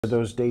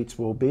Those dates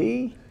will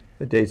be?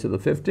 The dates are the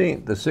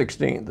 15th, the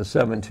 16th, the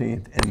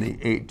 17th, and the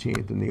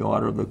 18th. And the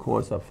order of the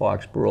course are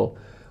Foxborough,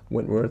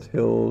 Wentworth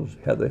Hills,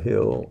 Heather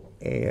Hill,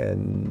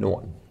 and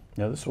Norton.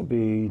 Now, this will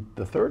be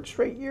the third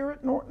straight year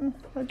at Norton,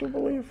 I do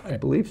believe? I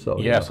believe so.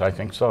 Yes, yeah. I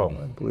think so.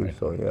 I believe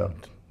so, yeah.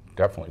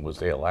 Definitely was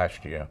there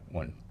last year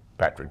when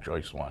Patrick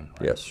Joyce won.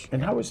 Right? Yes.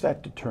 And how is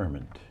that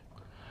determined?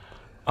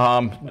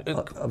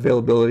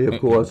 Availability of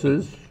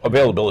courses.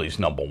 Availability is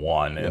number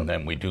one, and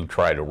then we do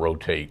try to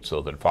rotate so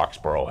that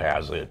Foxborough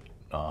has it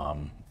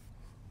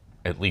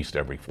at least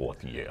every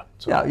fourth year.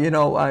 So. Yeah, you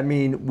know, I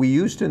mean, we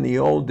used to in the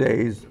old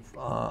days,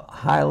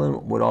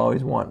 Highland would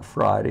always want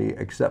Friday,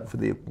 except for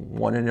the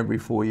one in every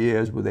 4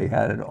 years where they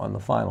had it on the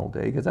final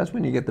day, because that's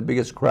when you get the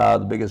biggest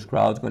crowd. The biggest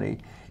crowd's going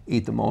to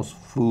eat the most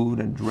food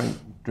and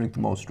drink the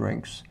most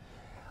drinks.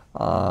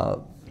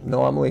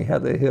 Normally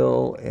Heather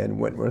Hill and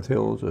Wentworth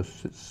Hills are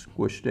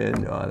squished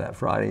in that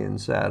Friday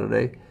and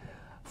Saturday.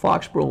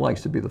 Foxborough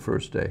likes to be the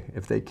first day.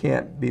 If they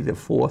can't be the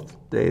fourth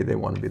day, they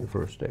want to be the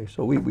first day.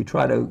 So we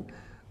try to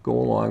go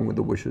along with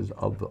the wishes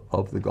of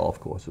the golf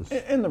courses.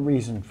 And the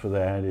reason for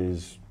that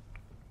is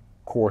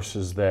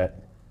courses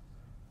that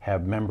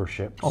have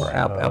memberships. Oh,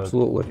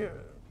 absolutely.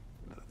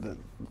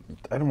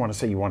 I don't want to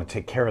say you want to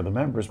take care of the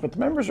members, but the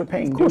members are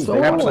paying course, dues. They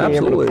want to be able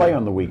absolutely. to play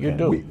on the weekend.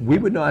 We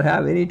would not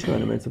have any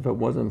tournaments if it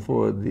wasn't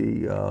for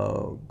the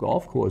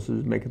golf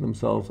courses making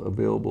themselves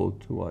available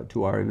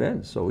to our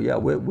events. So yeah,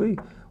 we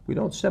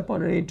don't step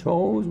on any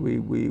toes. We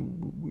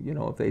you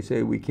know, if they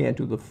say we can't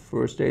do the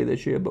first day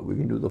this year, but we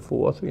can do the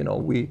fourth, you know,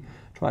 we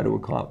try to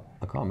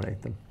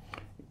accommodate them.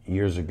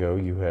 Years ago,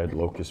 you had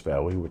Locust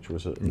Valley, which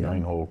was a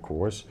 9-hole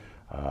course.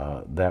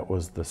 That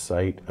was the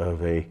site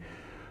of a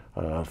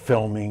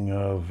filming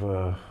of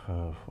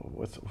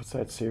what's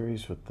that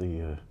series with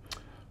the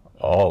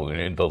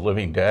The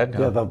Living Dead?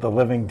 yeah, the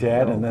Living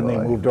Dead, and then they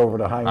moved over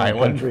to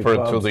Highland Country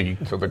Clubs.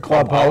 to the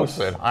clubhouse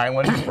at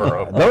Highland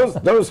for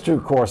those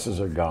two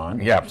courses are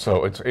gone. yeah,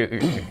 so it's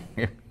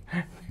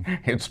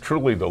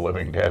truly the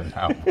Living Dead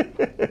now.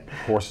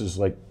 Courses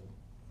like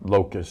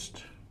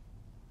Locust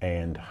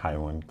and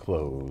Highland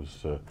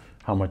close.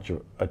 How much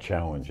a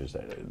challenge is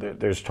that?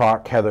 There's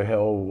talk Heather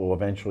Hill will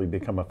eventually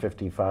become a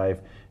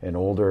 55 and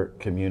older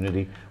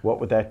community. What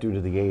would that do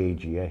to the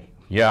AAGA?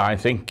 Yeah, I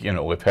think, you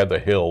know, if Heather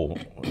Hill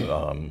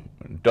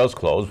does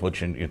close,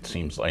 which it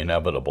seems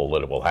inevitable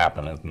that it will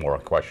happen, it's more a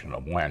question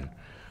of when,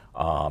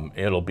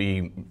 it'll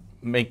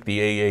make the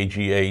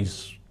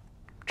AAGA's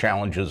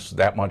challenges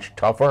that much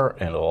tougher,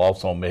 and it'll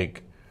also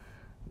make,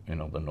 you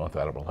know, the North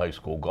Attleboro High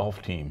School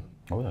golf team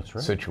That's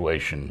right.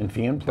 situation And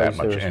Fian plays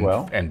there as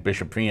well. And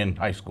Bishop Fian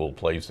High School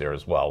plays there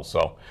as well.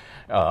 So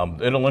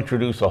it'll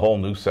introduce a whole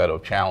new set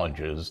of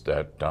challenges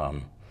that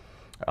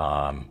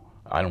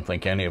I don't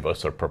think any of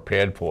us are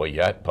prepared for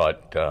yet,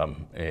 but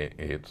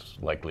it's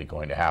likely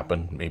going to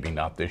happen. Maybe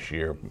not this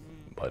year,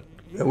 but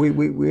yeah,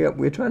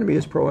 we're trying to be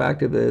as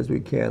proactive as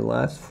we can.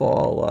 Last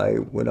fall, I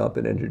went up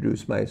and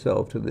introduced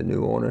myself to the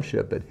new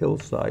ownership at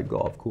Hillside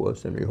Golf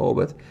Course in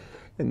Rehoboth.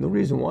 And the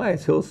reason why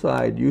is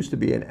Hillside used to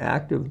be an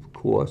active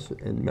course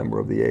and member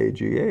of the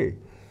AAGA.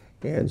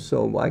 And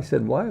so I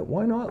said,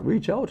 why not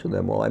reach out to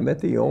them? Well, I met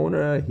the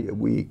owner,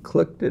 we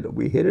clicked it,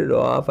 we hit it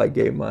off, I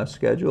gave him our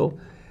schedule.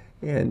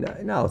 And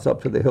now it's up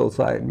to the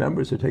Hillside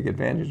members to take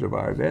advantage of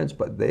our events,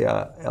 but they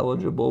are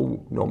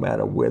eligible no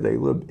matter where they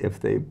live if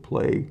they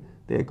play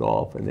their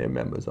golf and their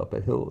members up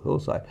at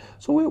Hillside.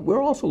 So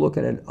we're also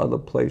looking at other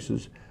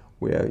places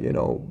where, you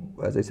know,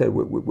 as I said,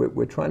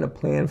 we're trying to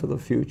plan for the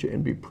future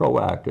and be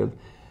proactive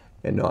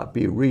and not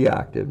be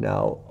reactive.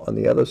 Now, on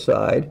the other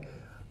side,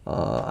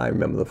 I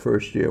remember the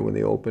first year when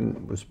the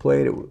Open was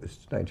played, it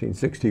was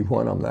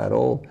 1961, I'm that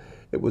old,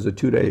 it was a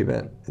 2-day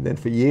event. And then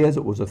for years,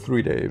 it was a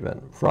 3-day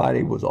event.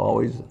 Friday was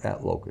always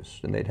at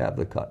Locust, and they'd have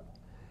the cut.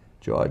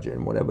 George,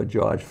 and whatever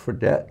George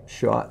Fredette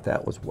shot,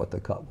 that was what the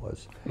cut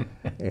was.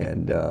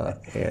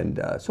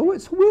 So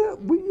it's,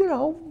 you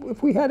know,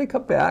 if we had to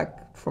cut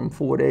back from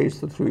 4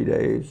 days to 3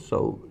 days,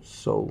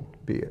 so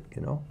be it,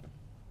 you know.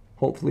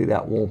 Hopefully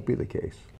that won't be the case.